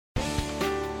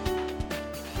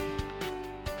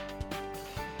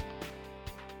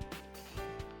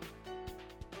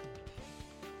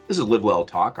This is Live Well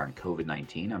Talk on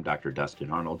COVID-19. I'm Dr. Dustin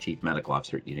Arnold, Chief Medical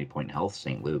Officer at Unity Point Health,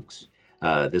 St. Luke's.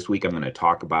 This week I'm going to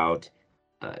talk about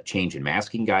change in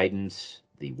masking guidance,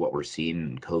 what we're seeing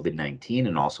in COVID-19,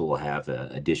 and also we'll have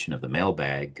an edition of the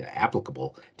mailbag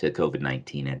applicable to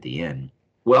COVID-19 at the end.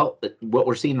 Well, what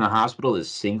we're seeing in the hospital is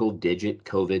single-digit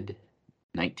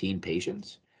COVID-19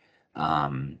 patients.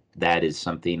 That is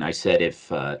something I said,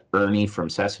 if Ernie from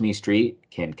Sesame Street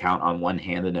can count on one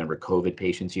hand the number of COVID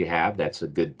patients you have, that's a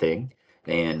good thing.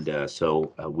 And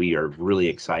so we are really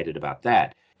excited about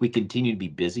that. We continue to be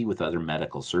busy with other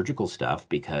medical surgical stuff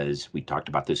because we talked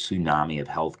about the tsunami of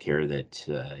healthcare that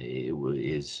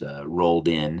is rolled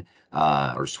in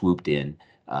or swooped in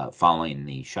following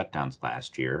the shutdowns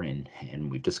last year. And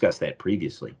we've discussed that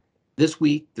previously. This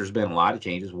week, there's been a lot of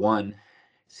changes. One,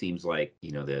 seems like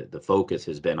the focus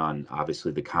has been on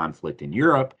obviously the conflict in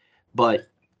Europe, but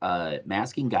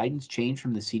masking guidance changed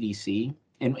from the CDC,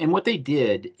 and what they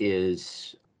did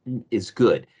is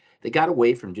good. They got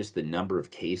away from just the number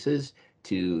of cases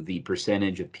to the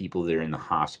percentage of people that are in the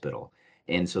hospital,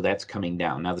 and so that's coming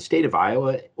down. Now the state of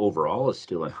Iowa overall is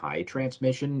still in high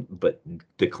transmission but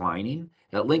declining.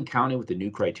 Linn County with the new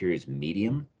criteria is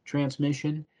medium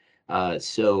transmission.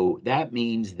 So that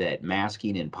means that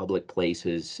masking in public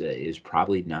places is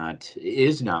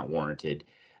not warranted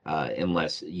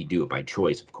unless you do it by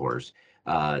choice, of course.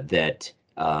 The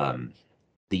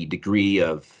degree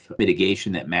of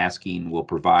mitigation that masking will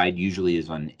provide usually is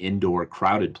on indoor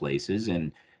crowded places.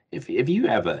 And if you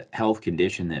have a health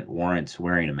condition that warrants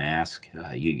wearing a mask,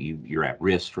 you're at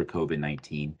risk for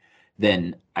COVID-19,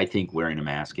 then I think wearing a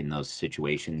mask in those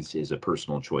situations is a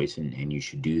personal choice, and you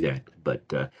should do that.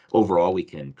 But overall, we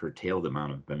can curtail the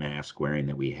amount of mask wearing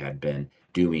that we had been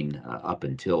doing up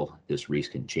until this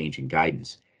recent change in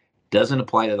guidance. Doesn't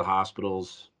apply to the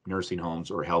hospitals, nursing homes,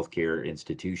 or healthcare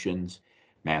institutions.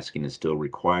 Masking is still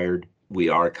required. We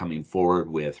are coming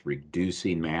forward with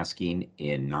reducing masking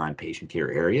in non-patient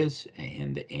care areas,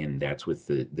 and that's with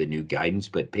the new guidance.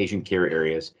 But patient care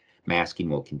areas, masking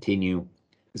will continue.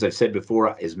 As I've said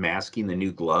before, is masking the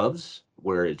new gloves,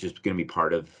 where it's just going to be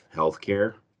part of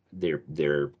healthcare?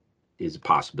 There is a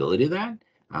possibility of that.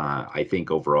 I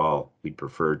think overall, we'd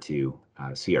prefer to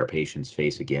see our patients'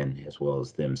 face again, as well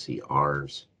as them see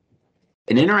ours.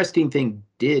 An interesting thing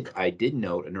I did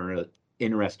note an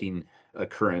interesting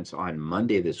occurrence on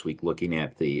Monday this week, looking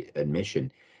at the admission,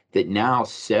 that now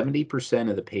 70%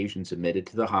 of the patients admitted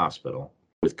to the hospital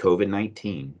with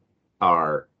COVID-19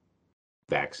 are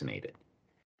vaccinated.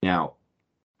 Now,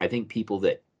 I think people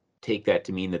that take that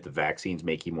to mean that the vaccines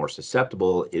make you more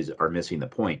susceptible are missing the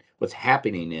point. What's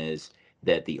happening is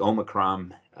that the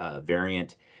Omicron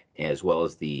variant, as well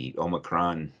as the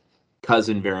Omicron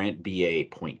cousin variant,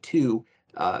 BA.2,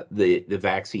 the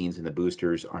vaccines and the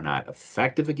boosters are not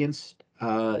effective against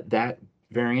that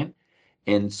variant.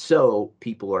 And so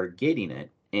people are getting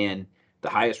it. And the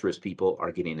highest risk people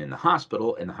are getting in the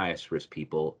hospital, and the highest risk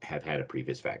people have had a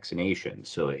previous vaccination.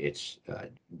 So it's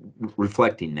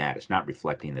reflecting that. It's not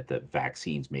reflecting that the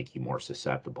vaccines make you more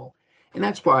susceptible. And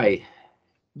that's why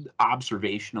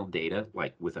observational data,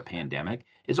 like with a pandemic,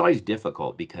 is always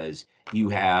difficult, because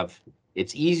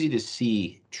it's easy to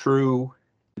see true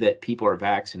that people are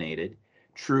vaccinated,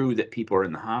 true that people are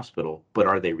in the hospital, but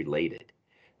are they related?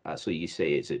 So you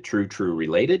say, is it true,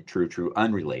 related, true,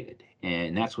 unrelated?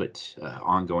 And that's what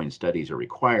ongoing studies are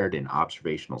required, and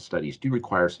observational studies do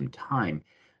require some time,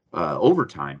 over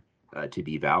time, to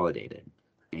be validated.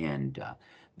 And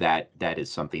that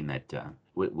is something that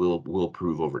will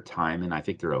prove over time. And I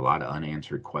think there are a lot of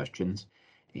unanswered questions,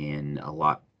 and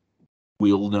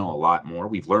we'll know a lot more.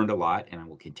 We've learned a lot, and I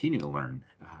will continue to learn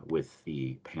with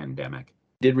the pandemic.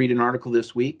 Did read an article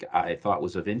this week I thought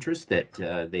was of interest, that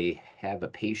they have a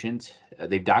patient,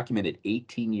 they've documented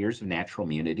 18 years of natural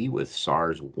immunity with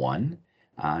SARS-1,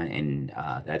 and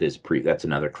that's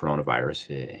another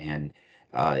coronavirus, and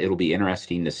it'll be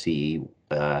interesting to see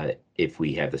if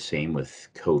we have the same with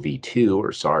CoV-2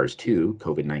 or SARS-2,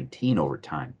 COVID-19 over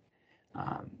time.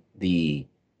 The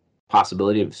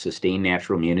possibility of sustained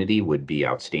natural immunity would be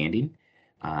outstanding.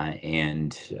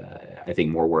 And I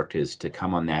think more work is to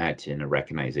come on that, and a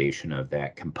recognition of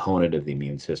that component of the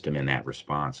immune system and that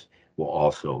response will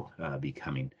also be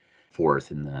coming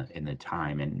forth in the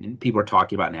time. And people are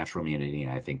talking about natural immunity,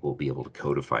 and I think we'll be able to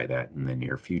codify that in the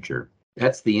near future.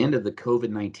 That's the end of the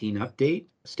COVID-19 update.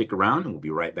 Stick around, and we'll be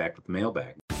right back with the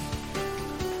mailbag.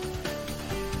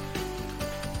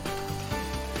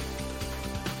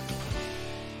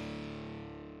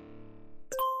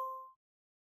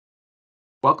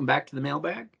 Welcome back to the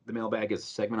mailbag. The mailbag is a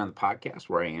segment on the podcast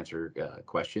where I answer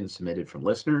questions submitted from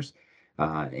listeners.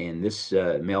 And this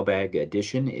mailbag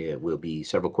edition, it will be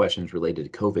several questions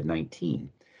related to COVID-19.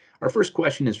 Our first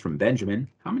question is from Benjamin.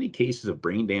 How many cases of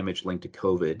brain damage linked to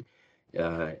COVID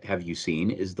have you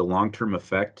seen? Is the long-term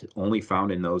effect only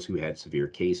found in those who had severe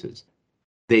cases?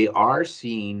 They are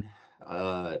seeing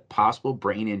possible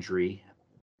brain injury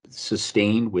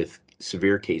sustained with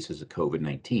severe cases of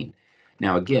COVID-19.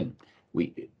 Now, again,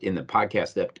 we in the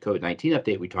podcast that COVID-19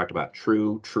 update, we talked about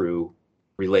true,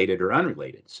 related or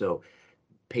unrelated. So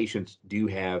patients do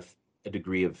have a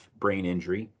degree of brain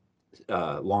injury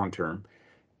long term.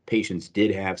 Patients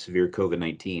did have severe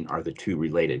COVID-19. Are the two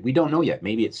related? We don't know yet.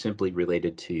 Maybe it's simply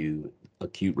related to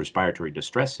acute respiratory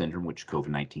distress syndrome, which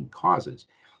COVID-19 causes,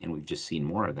 and we've just seen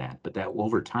more of that. But that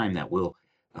over time, that will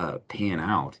pan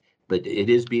out. But it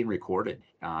is being recorded,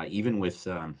 even with,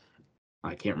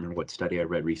 I can't remember what study I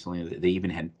read recently, they even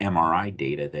had MRI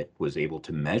data that was able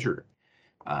to measure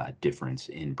difference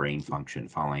in brain function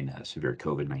following severe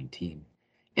COVID-19.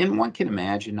 And one can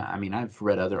imagine, I mean, I've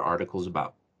read other articles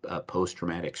about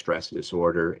post-traumatic stress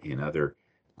disorder and other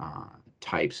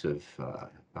types of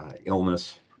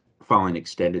illness following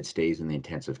extended stays in the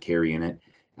intensive care unit.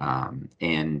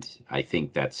 And I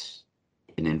think that's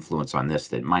an influence on this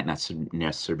that might not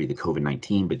necessarily be the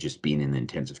COVID-19, but just being in the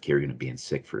intensive care unit, being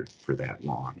sick for that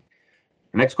long.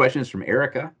 Our next question is from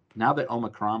Erica. Now that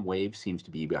Omicron wave seems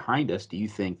to be behind us, do you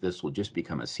think this will just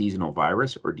become a seasonal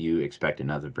virus, or do you expect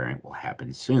another variant will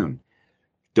happen soon?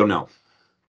 Don't know.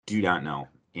 Do not know.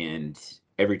 And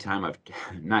every time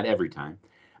not every time,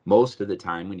 most of the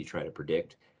time when you try to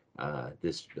predict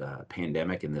this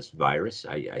pandemic and this virus,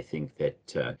 I think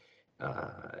that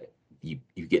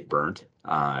you get burnt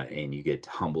and you get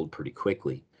humbled pretty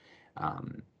quickly.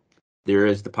 There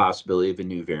is the possibility of a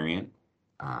new variant.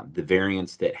 The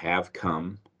variants that have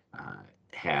come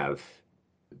have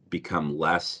become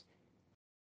less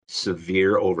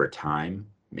severe over time,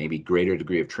 maybe greater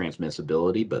degree of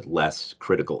transmissibility, but less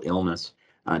critical illness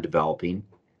developing.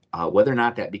 Whether or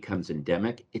not that becomes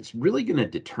endemic, it's really going to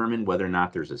determine whether or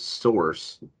not there's a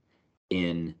source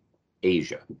in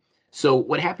Asia. So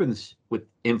what happens with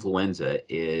influenza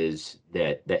is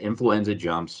that the influenza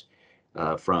jumps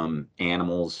from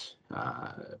animals,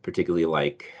 particularly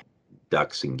like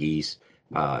ducks and geese,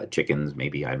 chickens,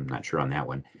 maybe, I'm not sure on that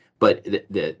one. But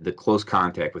the close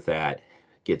contact with that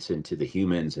gets into the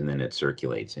humans, and then it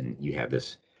circulates, and you have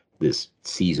this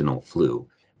seasonal flu.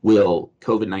 Will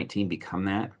COVID-19 become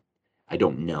that? I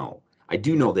don't know. I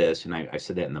do know this, and I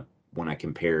said that when I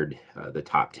compared the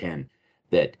top 10,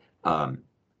 that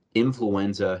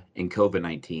influenza and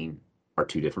COVID-19 are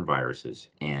two different viruses.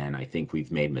 And I think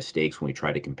we've made mistakes when we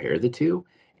try to compare the two.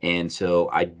 And so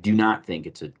I do not think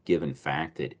it's a given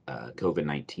fact that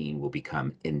COVID-19 will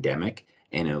become endemic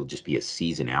and it'll just be a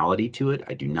seasonality to it.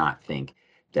 I do not think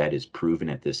that is proven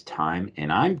at this time.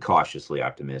 And I'm cautiously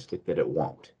optimistic that it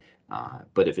won't.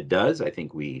 But if it does, I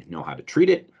think we know how to treat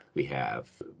it. We have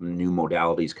new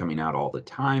modalities coming out all the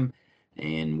time.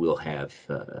 And we'll have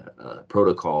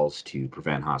protocols to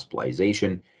prevent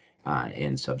hospitalization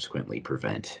and subsequently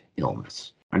prevent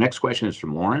illness. Our next question is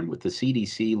from Lauren. With the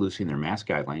CDC loosening their mask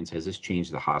guidelines, has this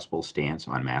changed the hospital stance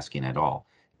on masking at all?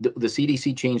 The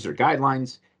CDC changed their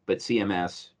guidelines, but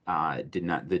CMS did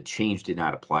not. The change did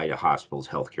not apply to hospitals,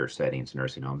 healthcare settings,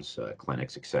 nursing homes,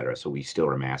 clinics, et cetera. So we still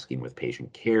are masking with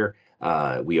patient care.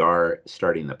 We are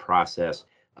starting the process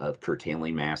of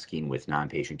curtailing masking with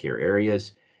non-patient care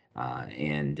areas.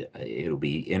 And it'll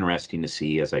be interesting to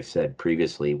see, as I've said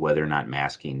previously, whether or not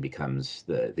masking becomes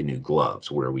the new gloves,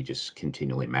 where we just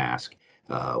continually mask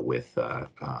with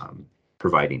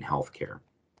providing health care.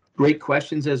 Great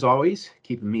questions, as always,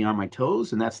 keeping me on my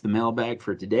toes, and that's the mailbag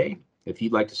for today. If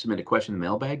you'd like to submit a question in the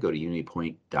mailbag, go to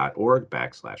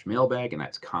unitypoint.org/mailbag, and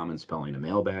that's common spelling of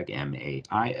mailbag,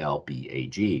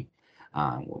 MAILBAG.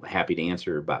 We're happy to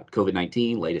answer about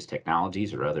COVID-19, latest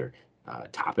technologies, or other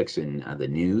topics in the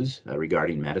news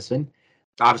regarding medicine.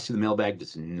 Obviously, the mailbag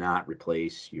does not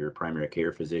replace your primary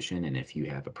care physician, and if you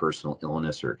have a personal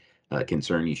illness or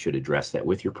concern, you should address that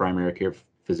with your primary care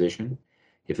physician.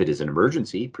 If it is an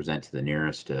emergency, present to the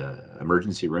nearest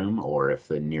emergency room, or if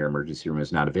the near emergency room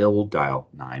is not available, dial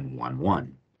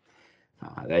 911.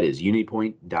 That is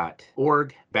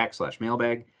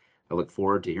unitypoint.org/mailbag. I look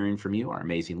forward to hearing from you, our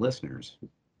amazing listeners.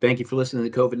 Thank you for listening to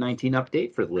the COVID-19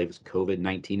 update. For the latest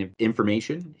COVID-19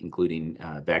 information, including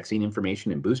vaccine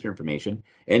information and booster information,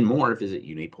 and more, visit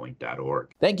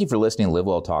unitypoint.org. Thank you for listening to Live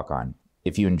Well Talk On.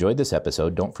 If you enjoyed this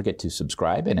episode, don't forget to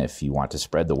subscribe. And if you want to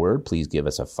spread the word, please give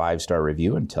us a 5-star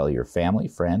review and tell your family,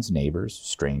 friends, neighbors,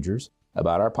 strangers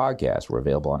about our podcast. We're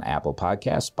available on Apple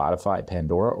Podcasts, Spotify,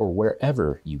 Pandora, or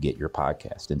wherever you get your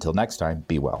podcast. Until next time,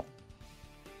 be well.